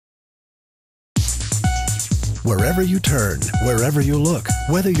Wherever you turn, wherever you look,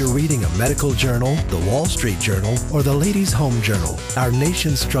 whether you're reading a medical journal, the Wall Street Journal, or the Ladies' Home Journal, our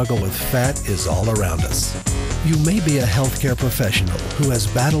nation's struggle with fat is all around us. You may be a healthcare professional who has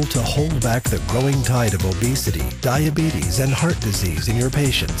battled to hold back the growing tide of obesity, diabetes, and heart disease in your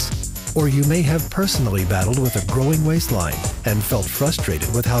patients. Or you may have personally battled with a growing waistline and felt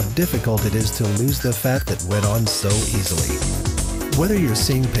frustrated with how difficult it is to lose the fat that went on so easily. Whether you're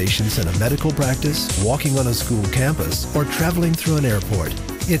seeing patients in a medical practice, walking on a school campus, or traveling through an airport,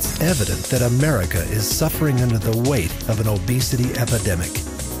 it's evident that America is suffering under the weight of an obesity epidemic.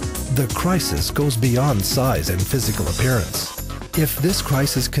 The crisis goes beyond size and physical appearance. If this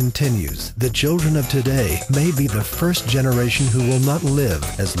crisis continues, the children of today may be the first generation who will not live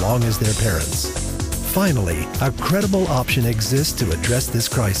as long as their parents. Finally, a credible option exists to address this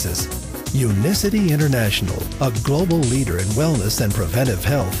crisis. Unicity International, a global leader in wellness and preventive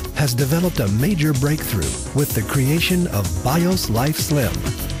health, has developed a major breakthrough with the creation of bioslifeslim.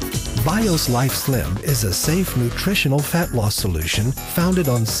 bioslifeslim is a safe nutritional fat loss solution founded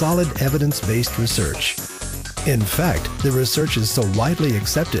on solid evidence-based research. In fact, the research is so widely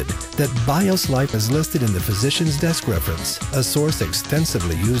accepted that BioSlife is listed in the physician's desk reference, a source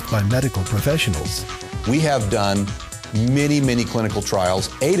extensively used by medical professionals. We have done many clinical trials,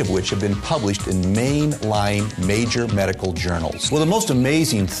 8 of which have been published in mainline major medical journals. Well, the most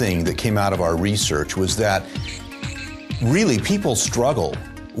amazing thing that came out of our research was that really people struggle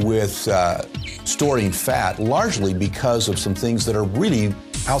with storing fat largely because of some things that are really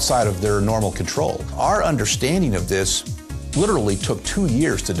outside of their normal control. Our understanding of this literally took 2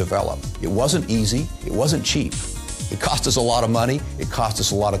 years to develop. It wasn't easy, it wasn't cheap. It cost us a lot of money, it cost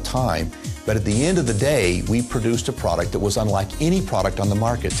us a lot of time, but at the end of the day, we produced a product that was unlike any product on the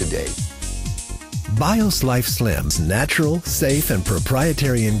market today. BioSlifeslim's natural, safe, and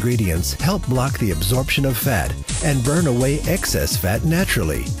proprietary ingredients help block the absorption of fat and burn away excess fat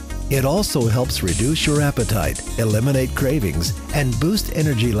naturally. It also helps reduce your appetite, eliminate cravings, and boost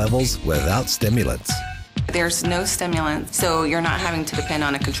energy levels without stimulants. There's no stimulant, so you're not having to depend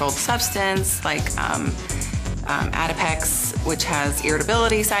on a controlled substance like Adipex, which has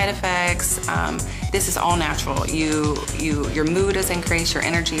irritability side effects. This is all natural. Your mood is increased, your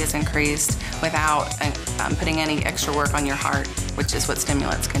energy is increased without putting any extra work on your heart, which is what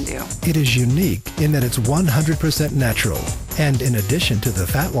stimulants can do. It is unique in that it's 100% natural. And in addition to the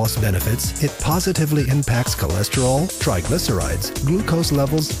fat loss benefits, it positively impacts cholesterol, triglycerides, glucose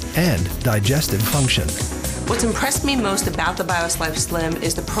levels, and digestive function. What's impressed me most about the BioSlifeslim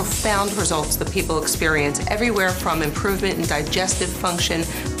is the profound results that people experience everywhere from improvement in digestive function,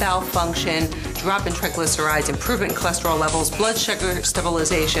 bowel function, drop in triglycerides, improvement in cholesterol levels, blood sugar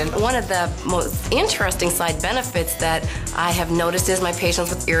stabilization. One of the most interesting side benefits that I have noticed is my patients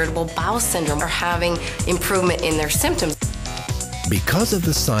with irritable bowel syndrome are having improvement in their symptoms. Because of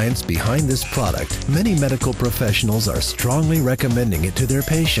the science behind this product, many medical professionals are strongly recommending it to their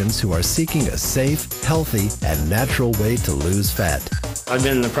patients who are seeking a safe, healthy, and natural way to lose fat. I've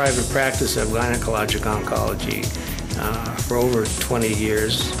been in the private practice of gynecologic oncology for over 20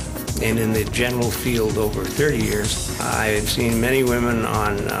 years, and in the general field over 30 years. I've seen many women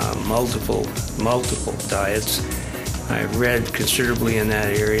on multiple diets. I've read considerably in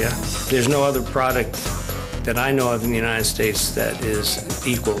that area. There's no other product that I know of in the United States that is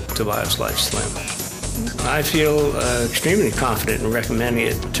equal to BioSlifeslim. I feel extremely confident in recommending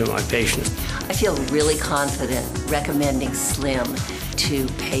it to my patients. I feel really confident recommending Slim to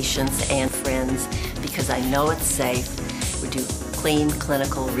patients and friends because I know it's safe. We do clean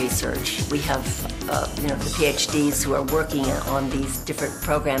clinical research. We have the PhDs who are working on these different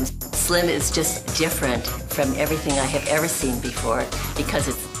programs. Slim is just different from everything I have ever seen before because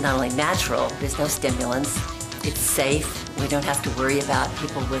it's not only natural, there's no stimulants, it's safe, we don't have to worry about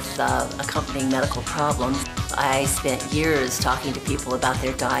people with accompanying medical problems. I spent years talking to people about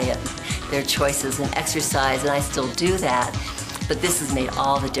their diet, their choices in exercise, and I still do that, but this has made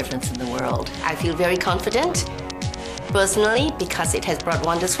all the difference in the world. I feel very confident, personally, because it has brought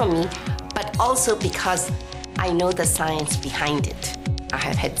wonders for me, but also because I know the science behind it. I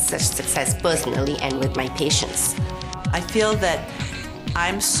have had such success personally and with my patients. I feel that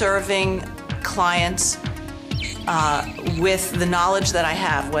I'm serving clients with the knowledge that I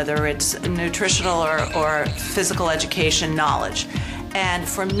have, whether it's nutritional or physical education knowledge. And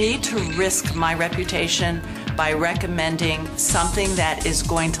for me to risk my reputation by recommending something that is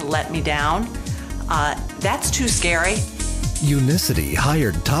going to let me down, that's too scary. Unicity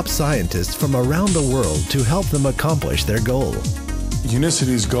hired top scientists from around the world to help them accomplish their goal.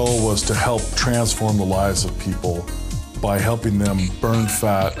 Unicity's goal was to help transform the lives of people by helping them burn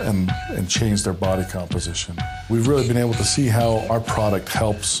fat and change their body composition. We've really been able to see how our product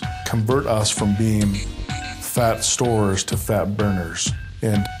helps convert us from being fat storers to fat burners.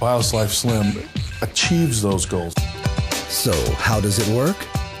 And BioSlife Slim achieves those goals. So, how does it work?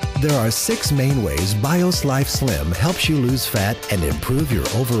 There are 6 main ways BioSlife Slim helps you lose fat and improve your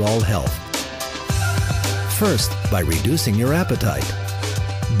overall health. First, by reducing your appetite.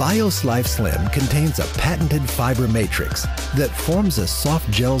 BioSlife Slim contains a patented fiber matrix that forms a soft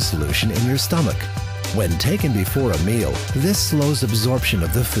gel solution in your stomach. When taken before a meal, this slows absorption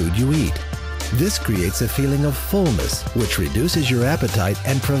of the food you eat. This creates a feeling of fullness, which reduces your appetite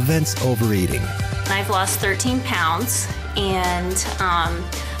and prevents overeating. I've lost 13 pounds, and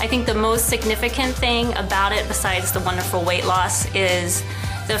I think the most significant thing about it, besides the wonderful weight loss, is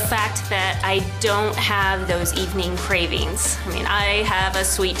the fact that I don't have those evening cravings. I mean, I have a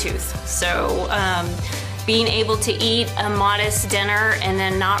sweet tooth, so being able to eat a modest dinner and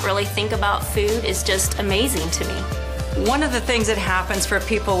then not really think about food is just amazing to me. One of the things that happens for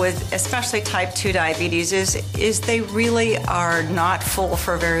people with especially type 2 diabetes is they really are not full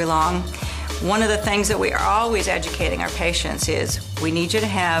for very long. One of the things that we are always educating our patients is we need you to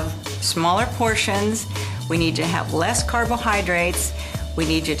have smaller portions, we need you to have less carbohydrates, we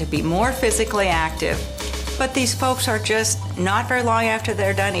need you to be more physically active. But these folks are just not very long after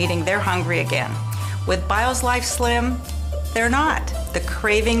they're done eating, they're hungry again. With BioSlife Slim, they're not. The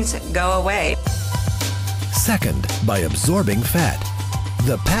cravings go away. Second, by absorbing fat.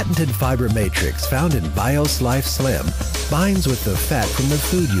 The patented fiber matrix found in BioSlife Slim binds with the fat from the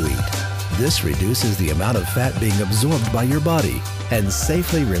food you eat. This reduces the amount of fat being absorbed by your body and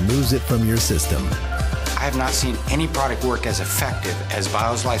safely removes it from your system. I have not seen any product work as effective as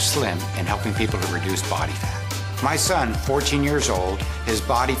BioSlife Slim in helping people to reduce body fat. My son, 14 years old, his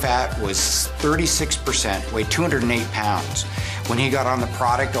body fat was 36%, weighed 208 pounds. When he got on the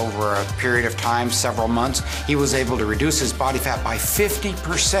product over a period of time, several months, he was able to reduce his body fat by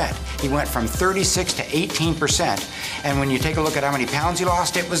 50%. He went from 36 to 18%. And when you take a look at how many pounds he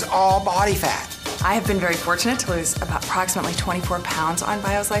lost, it was all body fat. I have been very fortunate to lose about approximately 24 pounds on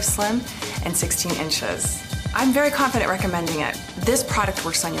BioSlife Slim and 16 inches. I'm very confident recommending it. This product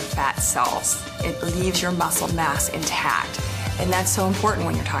works on your fat cells. It leaves your muscle mass intact. And that's so important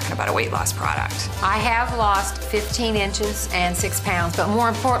when you're talking about a weight loss product. I have lost 15 inches and 6 pounds, but more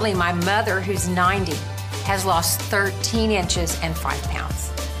importantly, my mother, who's 90, has lost 13 inches and 5 pounds.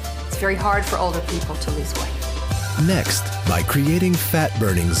 It's very hard for older people to lose weight. Next, by creating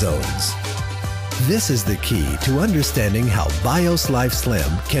fat-burning zones. This is the key to understanding how BioSlife Slim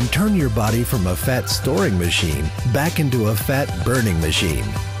can turn your body from a fat storing machine back into a fat burning machine.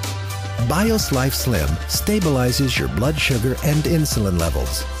 BioSlife Slim stabilizes your blood sugar and insulin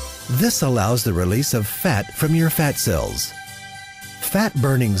levels. This allows the release of fat from your fat cells. Fat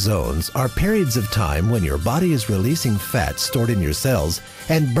burning zones are periods of time when your body is releasing fat stored in your cells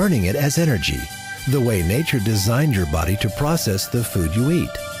and burning it as energy, the way nature designed your body to process the food you eat.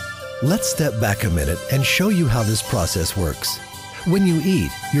 Let's step back a minute and show you how this process works. When you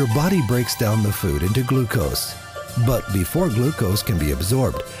eat, your body breaks down the food into glucose. But before glucose can be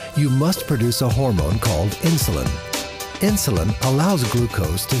absorbed, you must produce a hormone called insulin. Insulin allows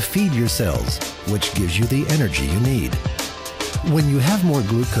glucose to feed your cells, which gives you the energy you need. When you have more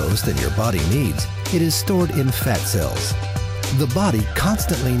glucose than your body needs, it is stored in fat cells. The body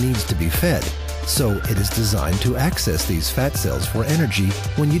constantly needs to be fed, so it is designed to access these fat cells for energy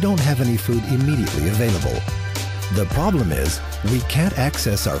when you don't have any food immediately available. The problem is, we can't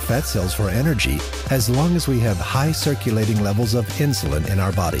access our fat cells for energy as long as we have high circulating levels of insulin in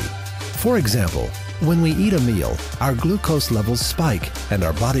our body. For example, when we eat a meal, our glucose levels spike and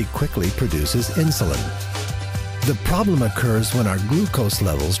our body quickly produces insulin. The problem occurs when our glucose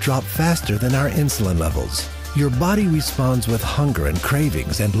levels drop faster than our insulin levels. Your body responds with hunger and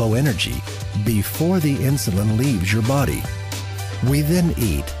cravings and low energy before the insulin leaves your body. We then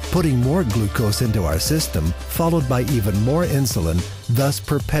eat, putting more glucose into our system, followed by even more insulin, thus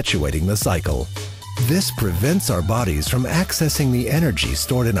perpetuating the cycle. This prevents our bodies from accessing the energy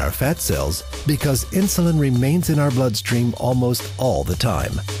stored in our fat cells because insulin remains in our bloodstream almost all the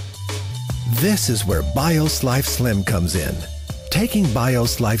time. This is where BioSlife Slim comes in. Taking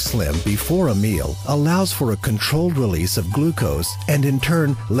BioSlife Slim before a meal allows for a controlled release of glucose, and in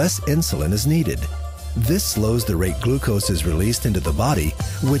turn, less insulin is needed. This slows the rate glucose is released into the body,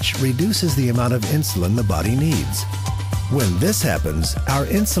 which reduces the amount of insulin the body needs. When this happens, our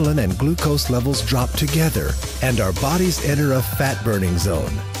insulin and glucose levels drop together, and our bodies enter a fat-burning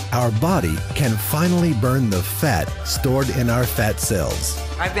zone. our body can finally burn the fat stored in our fat cells.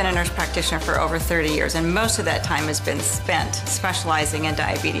 I've been a nurse practitioner for over 30 years, and most of that time has been spent specializing in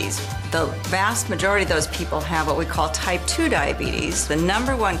diabetes. The vast majority of those people have what we call type 2 diabetes. The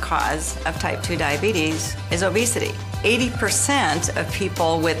 #1 cause of type 2 diabetes is obesity. 80% of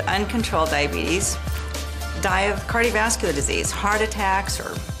people with uncontrolled diabetes die of cardiovascular disease, heart attacks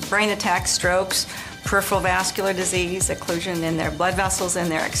or brain attacks, strokes, peripheral vascular disease, occlusion in their blood vessels in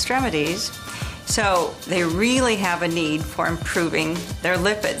their extremities. So they really have a need for improving their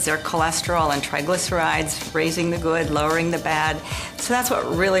lipids, their cholesterol and triglycerides, raising the good, lowering the bad. So that's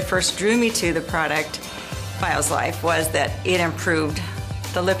what really first drew me to the product BioSlife, was that it improved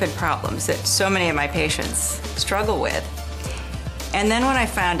the lipid problems that so many of my patients struggle with. And then when I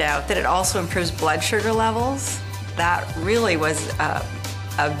found out that it also improves blood sugar levels, that really was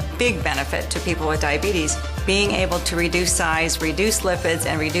a big benefit to people with diabetes. Being able to reduce size, reduce lipids,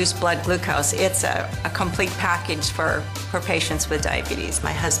 and reduce blood glucose, it's a complete package for patients with diabetes.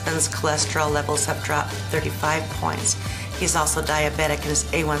 My husband's cholesterol levels have dropped 35 points. He's also diabetic, and his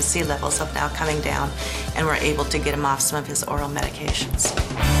A1C levels have now coming down, and we're able to get him off some of his oral medications.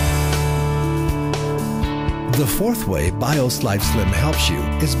 The fourth way BioSlife Slim helps you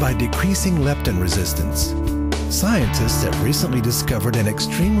is by decreasing leptin resistance. Scientists have recently discovered an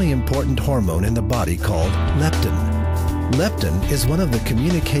extremely important hormone in the body called leptin. Leptin is one of the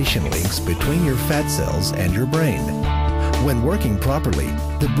communication links between your fat cells and your brain. When working properly,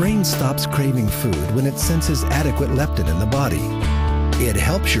 the brain stops craving food when it senses adequate leptin in the body. It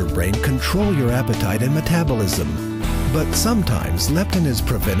helps your brain control your appetite and metabolism. But sometimes leptin is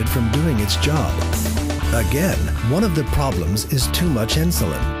prevented from doing its job. Again, one of the problems is too much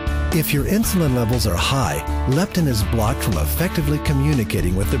insulin. If your insulin levels are high, leptin is blocked from effectively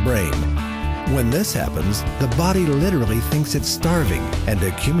communicating with the brain. When this happens, the body literally thinks it's starving and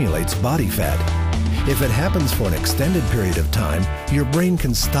accumulates body fat. If it happens for an extended period of time, your brain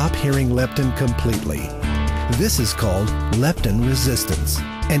can stop hearing leptin completely. This is called leptin resistance,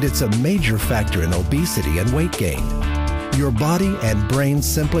 and it's a major factor in obesity and weight gain. Your body and brain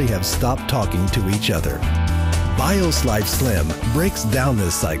simply have stopped talking to each other. BioSlife Slim breaks down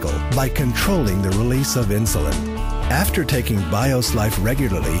this cycle by controlling the release of insulin. After taking BioSlife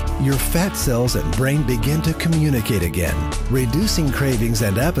regularly, your fat cells and brain begin to communicate again, reducing cravings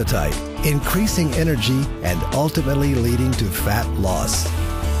and appetite, increasing energy, and ultimately leading to fat loss.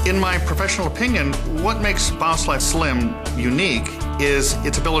 In my professional opinion, what makes BioSlife Slim unique is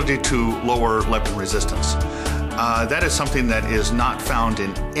its ability to lower leptin resistance. That is something that is not found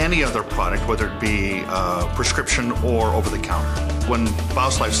in any other product, whether it be prescription or over-the-counter. When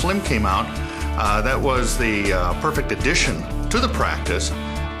BioSlife Slim came out, that was the perfect addition to the practice,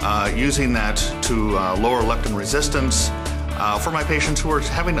 using that to lower leptin resistance for my patients who were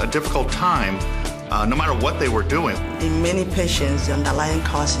having a difficult time no matter what they were doing. In many patients, the underlying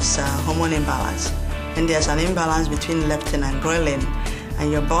cause is hormone imbalance. And there's an imbalance between leptin and ghrelin, and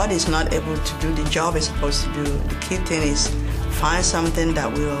your body is not able to do the job it's supposed to do. The key thing is find something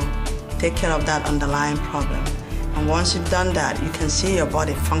that will take care of that underlying problem. And once you've done that, you can see your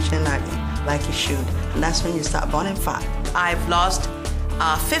body functioning like it should. And that's when you start burning fat. I've lost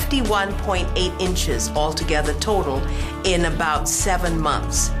 51.8 inches altogether total in about 7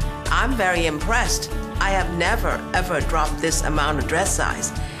 months. I'm very impressed. I have never, ever dropped this amount of dress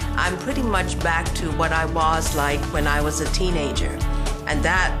size. I'm pretty much back to what I was like when I was a teenager. And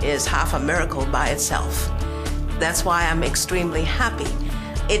that is half a miracle by itself. That's why I'm extremely happy.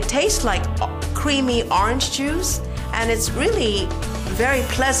 It tastes like creamy orange juice, and it's really very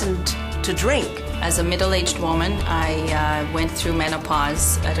pleasant to drink. As a middle-aged woman, I went through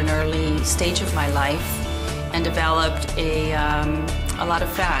menopause at an early stage of my life and developed a lot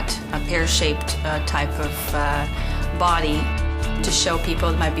of fat, a pear-shaped type of body. To show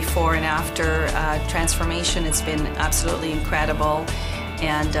people my before and after transformation, it's been absolutely incredible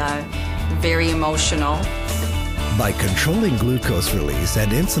and very emotional. By controlling glucose release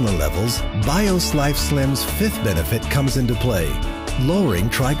and insulin levels, BioSlife Slim's fifth benefit comes into play, lowering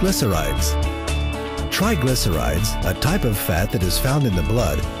triglycerides. Triglycerides, a type of fat that is found in the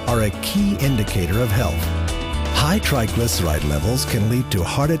blood, are a key indicator of health. High triglyceride levels can lead to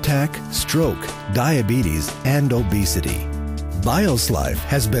heart attack, stroke, diabetes, and obesity. BioSlife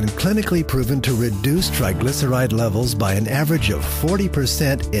has been clinically proven to reduce triglyceride levels by an average of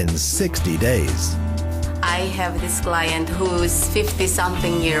 40% in 60 days. I have this client who's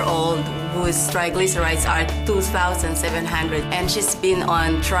 50-something year old whose triglycerides are 2,700, and she's been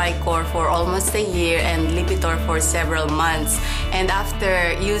on Tricor for almost a year and Lipitor for several months. And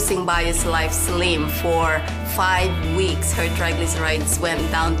after using BioSlife Slim for 5 weeks, her triglycerides went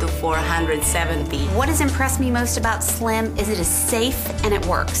down to 470. What has impressed me most about Slim is it is safe and it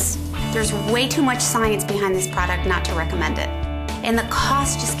works. There's way too much science behind this product not to recommend it. And the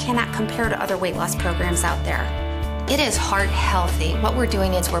cost just cannot compare to other weight loss programs out there. It is heart healthy. What we're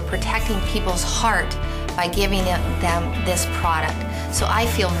doing is we're protecting people's heart by giving them this product. So I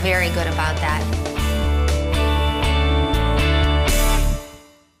feel very good about that.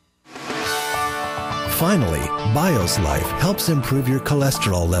 Finally, BioSlife helps improve your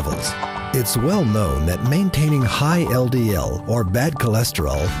cholesterol levels. It's well known that maintaining high LDL, or bad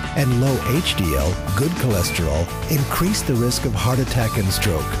cholesterol, and low HDL, good cholesterol, increase the risk of heart attack and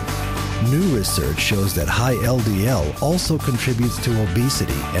stroke. New research shows that high LDL also contributes to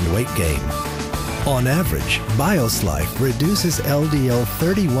obesity and weight gain. On average, BioSlife reduces LDL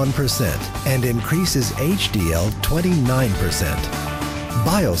 31% and increases HDL 29%.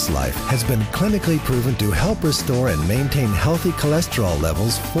 BioSlife has been clinically proven to help restore and maintain healthy cholesterol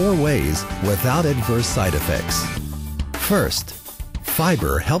levels 4 ways without adverse side effects. First,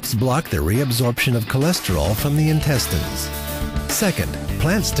 fiber helps block the reabsorption of cholesterol from the intestines. Second,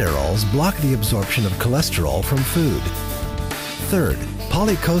 plant sterols block the absorption of cholesterol from food. Third,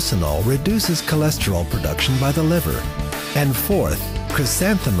 polycosanol reduces cholesterol production by the liver. And fourth,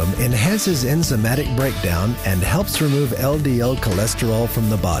 chrysanthemum enhances enzymatic breakdown and helps remove LDL cholesterol from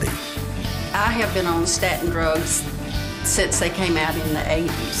the body. I have been on statin drugs since they came out in the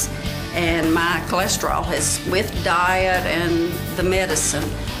 80s. And my cholesterol has, with diet and the medicine,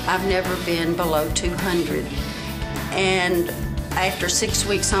 I've never been below 200. And after 6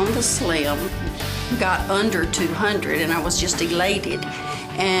 weeks on the Slim, got under 200, and I was just elated.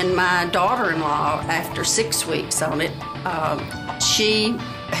 And my daughter-in-law, after 6 weeks on it, she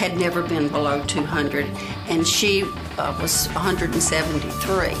had never been below 200, and she was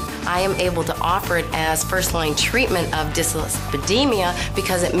 173. I am able to offer it as first-line treatment of dyslipidemia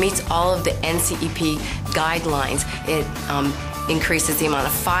because it meets all of the NCEP guidelines. It increases the amount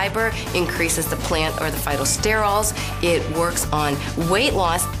of fiber, increases the plant or the phytosterols. It works on weight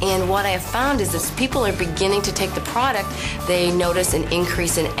loss, and what I have found is as people are beginning to take the product, they notice an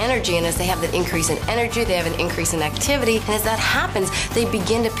increase in energy, and as they have that increase in energy, they have an increase in activity, and as that happens, they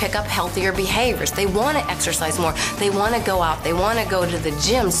begin to pick up healthier behaviors. They want to exercise more, they want to go out, they want to go to the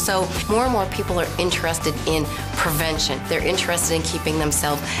gym, so more and more people are interested in prevention. They're interested in keeping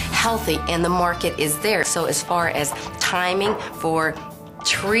themselves healthy, and the market is there. So as far as timing for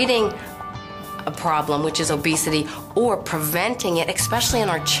treating a problem, which is obesity, or preventing it, especially in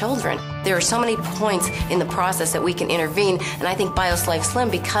our children, there are so many points in the process that we can intervene, and I think BioSlife Slim,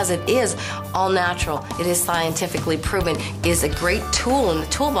 because it is all natural, it is scientifically proven, is a great tool in the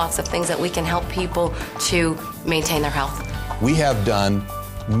toolbox of things that we can help people to maintain their health. We have done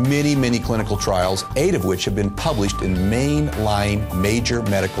many clinical trials, 8 of which have been published in mainline major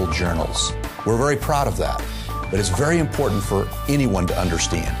medical journals. We're very proud of that, but it's very important for anyone to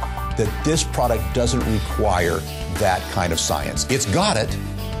understand that this product doesn't require that kind of science. It's got it,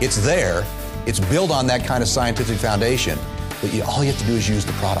 it's there, it's built on that kind of scientific foundation, but all you have to do is use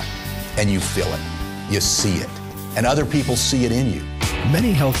the product, and you feel it, you see it, and other people see it in you.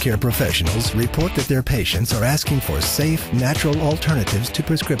 Many healthcare professionals report that their patients are asking for safe, natural alternatives to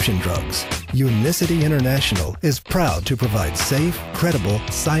prescription drugs. Unicity International is proud to provide safe, credible,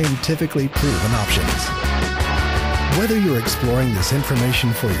 scientifically proven options. Whether you're exploring this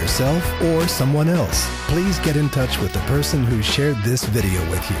information for yourself or someone else, please get in touch with the person who shared this video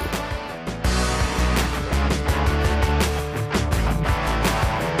with you.